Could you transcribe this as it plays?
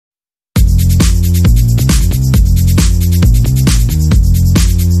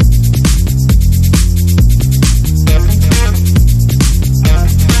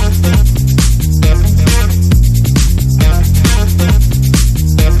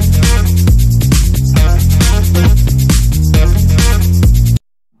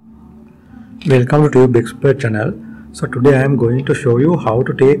Welcome to Tube Expert channel. So today I am going to show you how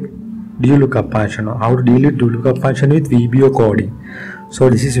to take DLookup function or how to deal with DLookup function with VBO coding. So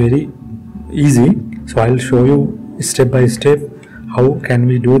this is very easy. So I will show you step by step how can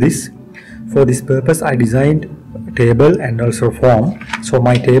we do this. For this purpose I designed a table and also form. So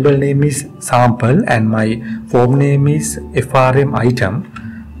my table name is sample and my form name is FRM item,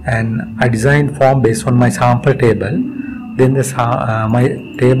 and I designed form based on my sample table. Then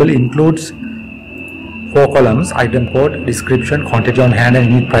my table includes 4 columns: item code, description, quantity on hand,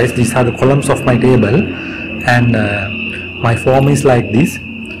 and unit price. These are the columns of my table, and my form is like this.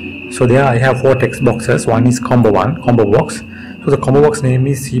 So there I have 4 text boxes. One is combo box. So the combo box name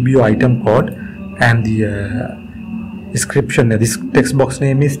is CBO item code, and the description, this text box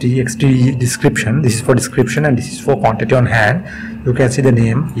name is txt description. This is for description and this is for quantity on hand. You can see the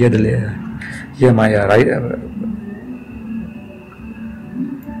name here. Here my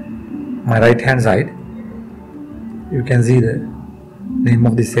right hand side, you can see the name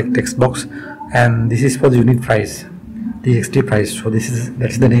of this text box, and this is for the unit price, txt price. So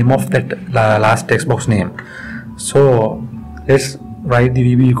that's the name of that last text box name. So let's write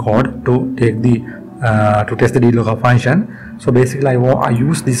the VB code to take the to test the DLookup function. So basically I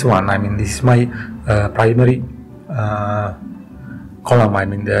use this one. I mean, this is my primary column, I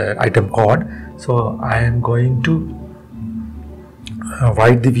mean the item code. So I am going to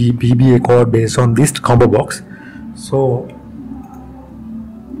write the VBA code based on this combo box. So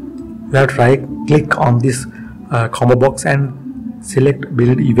you have to right click on this combo box and select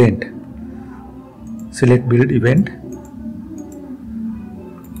build event.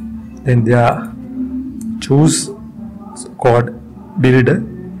 Then there choose code builder.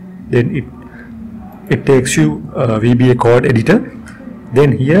 Then it takes you VBA code editor.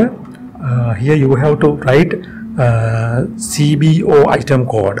 Then here you have to write CBO item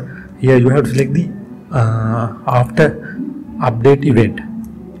code. Here you have to select the after update event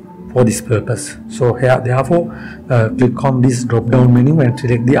for this purpose. So here therefore click on this drop down menu and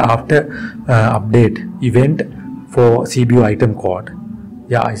select the after update event for CBO item code.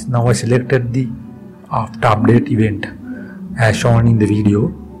 Yeah, now I selected the after update event as shown in the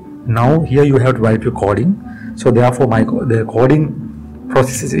video. Now here you have to write your coding. So therefore the coding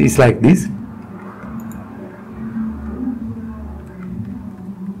process is like this.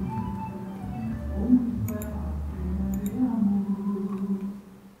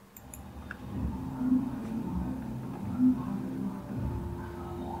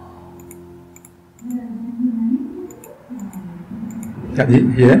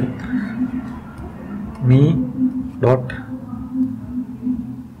 Here me dot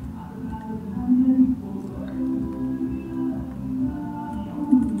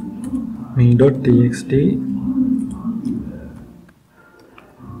txt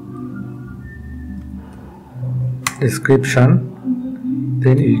description,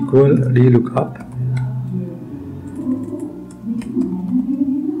 then equal DLookup,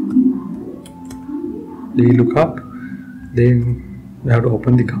 then we have to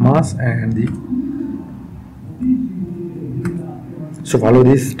open the commas and so follow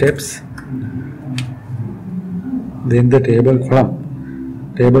these steps. Then the table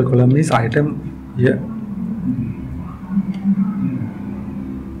column is item here.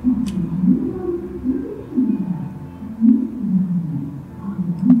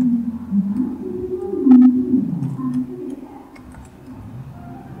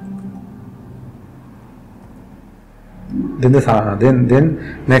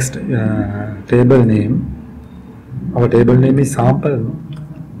 Then next table name. Our table name is sample.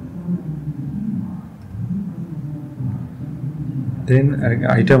 Then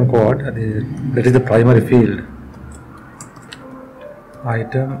item code, that is the primary field.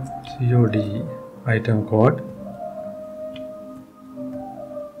 Item code, item code.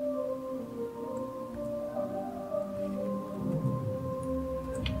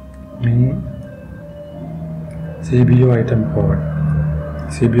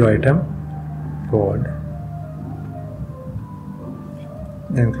 CBO item code,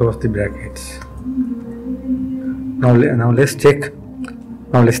 then close the brackets. Now let's check.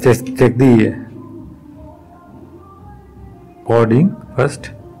 Now let's check the coding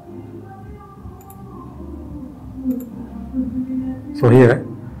first. So here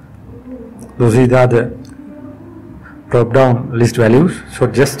those are the drop down list values. So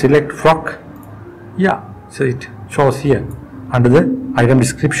just select FROC. Yeah, so it shows here under the item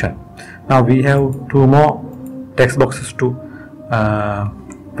description. Now we have 2 more text boxes to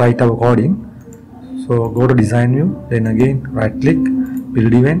write our coding. So go to design view, then again right click,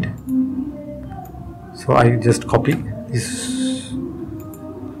 build event. So I just copy this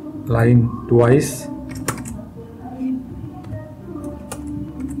line twice,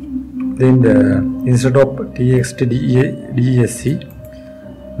 then instead of txt desc,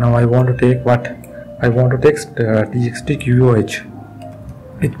 now I want to take what? I want to take txt qoh.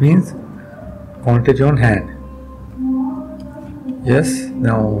 It means quantity on hand. Yes,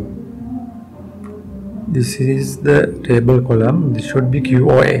 now this is the table column. This should be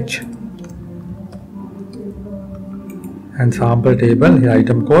QOH. And sample table, here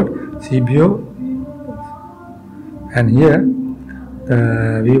item code CBO, and here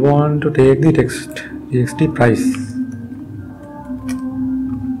we want to take the txt price.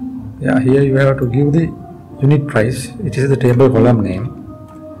 Yeah, here you have to give the unit price. It is the table column name.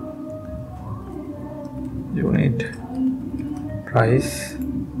 Unit price.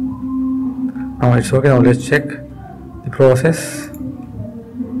 Now it's okay. Now let's check the process.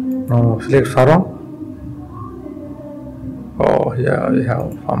 Now select surround. Oh, here we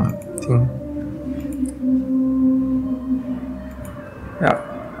have something. Yeah,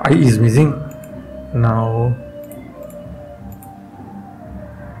 I is missing. Now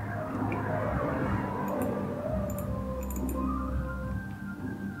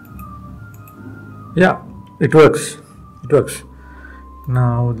yeah, it works. It works.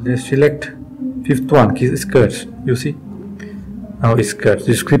 Now let's select fifth one, skirts. You see, now skirts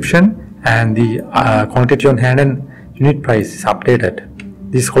description and the quantity on hand and unit price is updated.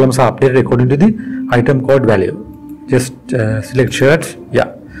 These columns are updated according to the item code value. Just select shirts.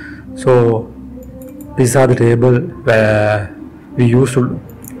 Yeah, so these are the table where we use to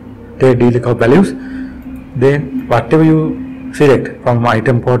take DLookup values. Then whatever you select from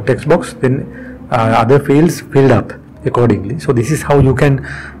item code text box, then other fields filled up accordingly. So this is how you can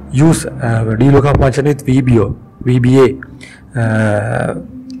use DLookup function with VBA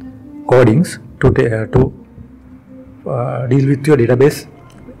codings to deal with your database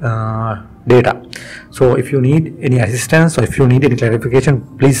data. So if you need any assistance or if you need any clarification,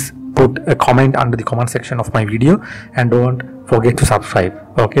 please put a comment under the comment section of my video, and don't forget to subscribe.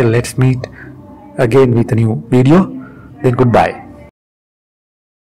 Okay, let's meet again with a new video. Then goodbye.